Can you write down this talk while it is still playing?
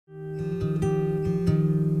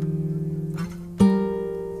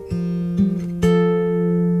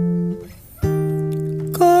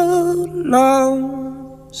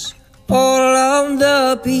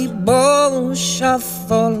people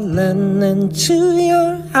shuffling into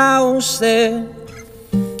your house there,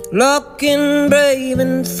 looking brave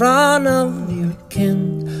in front of your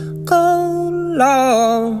kin. Go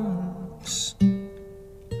lost,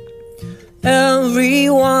 every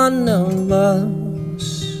one of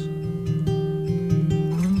us.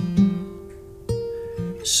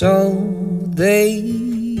 So they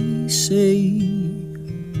say.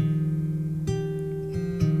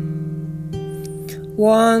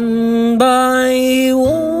 One by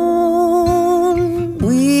one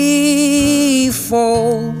we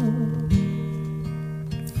fall,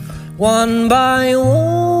 one by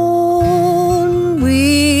one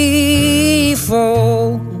we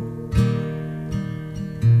fall.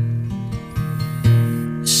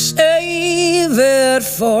 Save it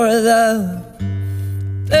for the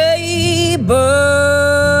papers.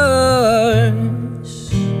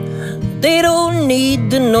 They don't need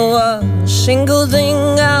to know us single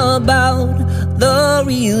thing about the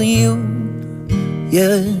real you.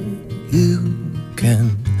 Yeah, you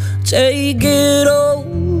can take it all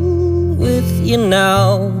with you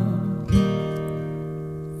now.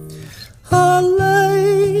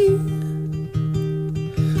 Hallelujah,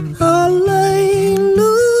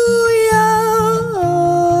 hallelujah.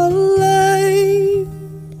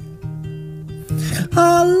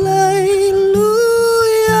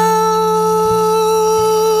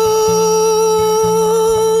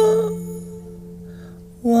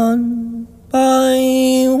 One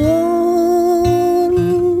by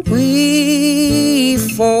one we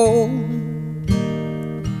fall,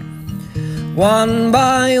 one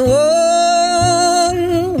by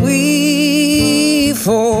one we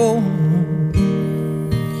fall,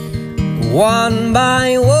 one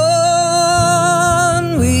by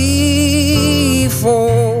one we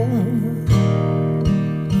fall,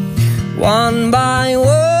 one by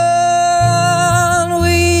one.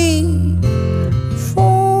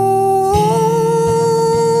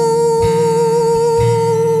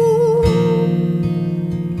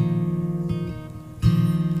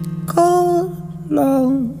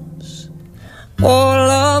 All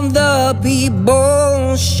of the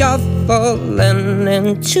people shuffling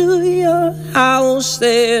into your house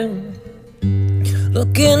there,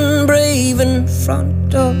 looking brave in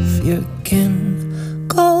front of your kin.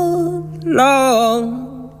 God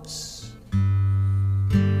lost,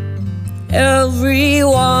 every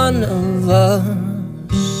one of us.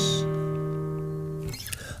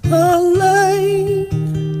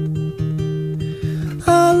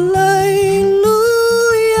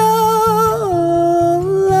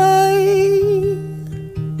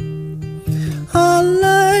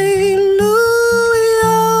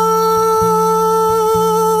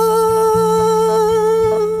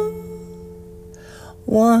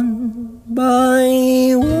 One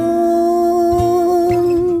by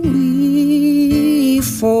one we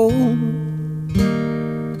fall,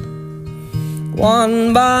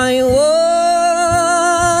 one by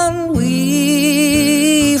one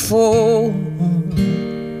we fall,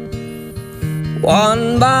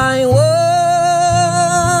 one by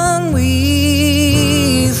one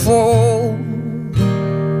we fall,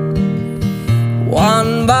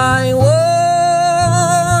 one by one.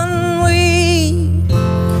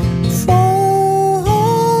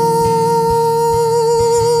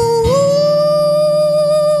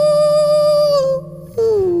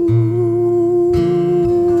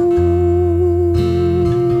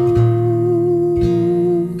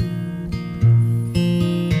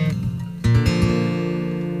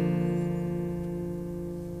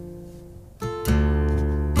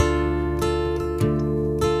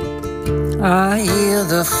 I hear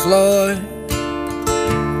the floor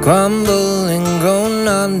crumbling, grown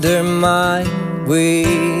under my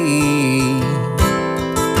weight.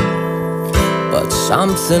 But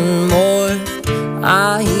something more,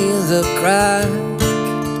 I hear the crack,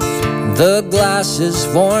 the glass is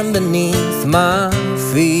formed beneath my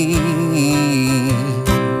feet.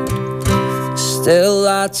 Still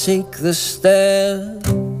I take the step,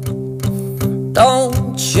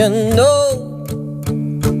 don't you know?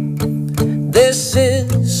 This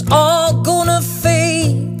is all gonna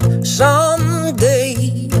fade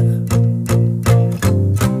someday,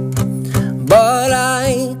 but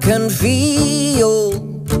I can feel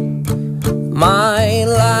my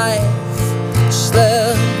life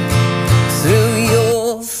slip through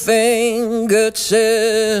your fingertips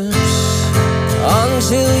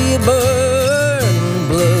until you burn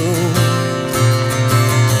blue,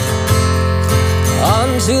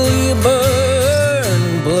 until you burn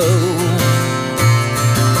blue.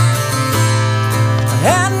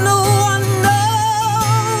 And no one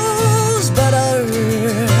knows better,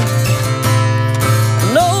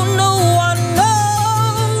 no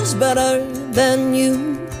better than you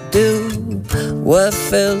do. We're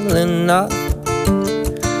filling up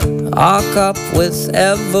our cup with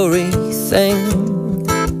everything.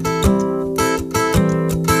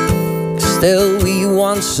 Still we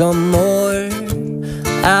want some more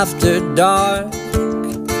after dark,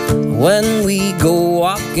 when we go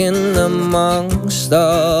walking among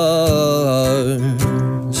stars.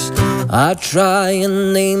 I try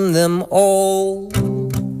and name them all.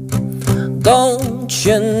 Don't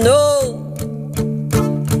you know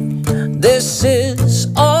this is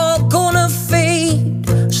all gonna fade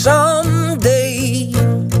someday?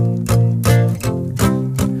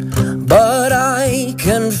 But I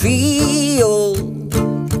can feel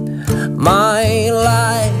my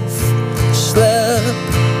life slip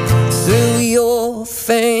through your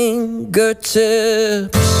fingertips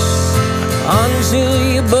until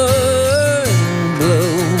you burn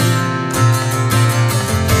blue,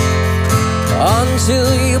 until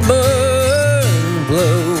you burn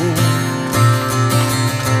blue.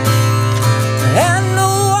 And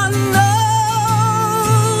no one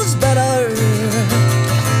knows better.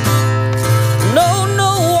 No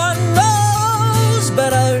one knows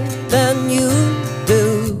better than you do.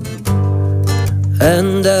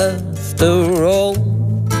 And after all,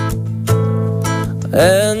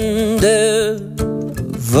 and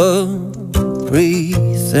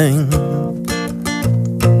everything,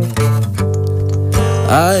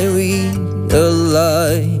 I realize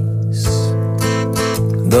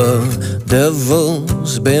the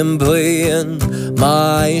devil's been playing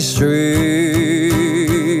my strings.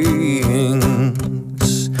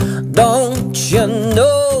 Don't you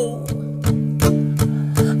know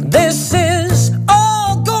this is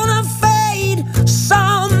all gonna fade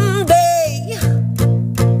someday?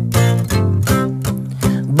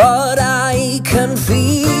 But I can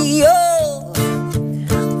feel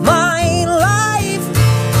my life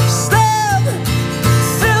slip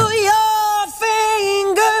through your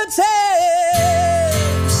fingertips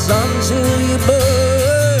until you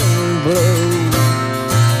burn blue,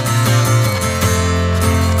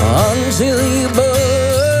 until you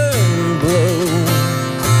burn blue.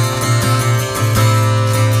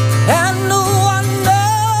 And no one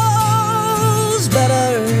knows better.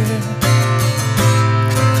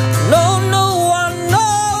 No one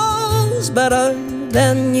knows better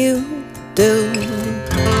than you do.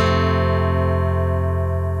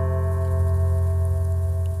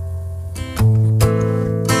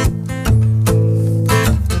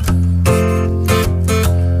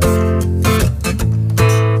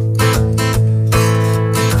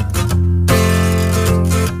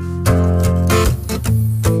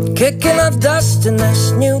 Kicking up dust in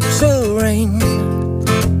this new terrain,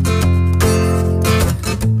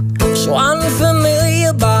 so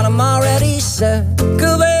unfamiliar, but I'm already sick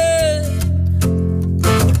of it.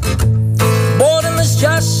 Boredom is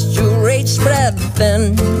just your rage spread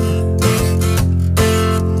thin.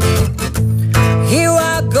 Here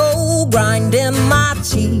I go, grinding my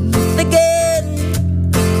teeth again.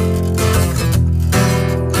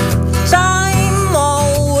 Time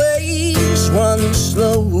always runs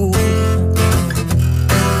slow.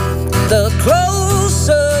 The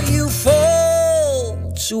closer you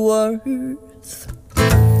fall to earth,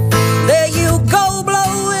 there you go,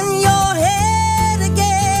 blowing your head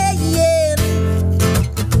again.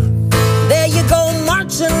 There you go,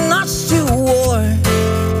 marching us to war.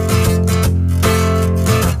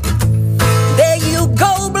 There you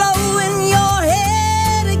go, blowing your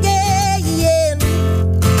head again.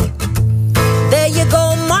 There you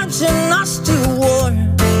go, marching us to war.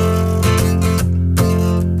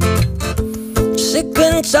 Sick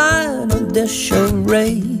and tired of this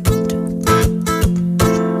charade.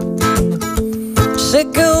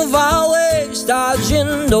 Sick of always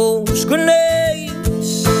dodging those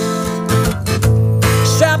grenades.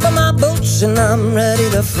 Strapping my boots and I'm ready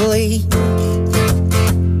to flee.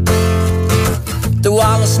 Through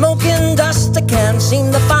all the smoke and dust, I can't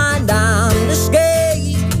seem to find an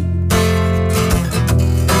escape.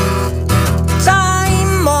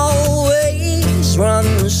 Time always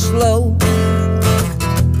runs slow.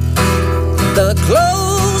 The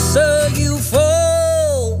closer you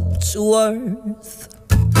fall to earth,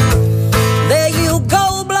 there you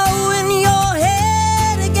go, blowing your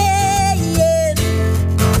head again.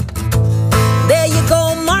 There you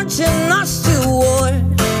go, marching us to war.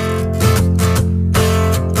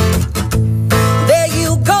 There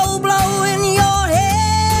you go, blowing your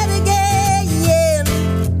head again.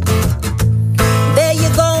 There you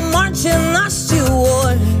go, marching us to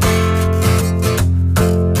war.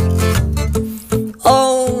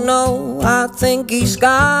 Oh no, I think he's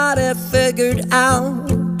got it figured out.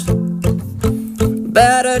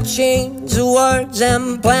 Better change the words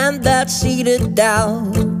and plant that seed of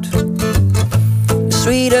doubt. The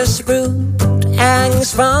sweetest fruit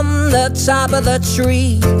hangs from the top of the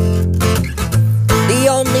tree. The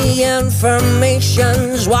only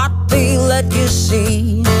information's what they let you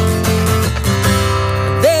see.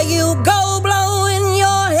 There you go, blowing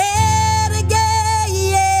your head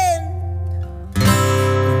again.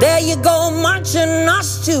 There you go, marching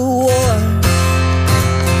us to war.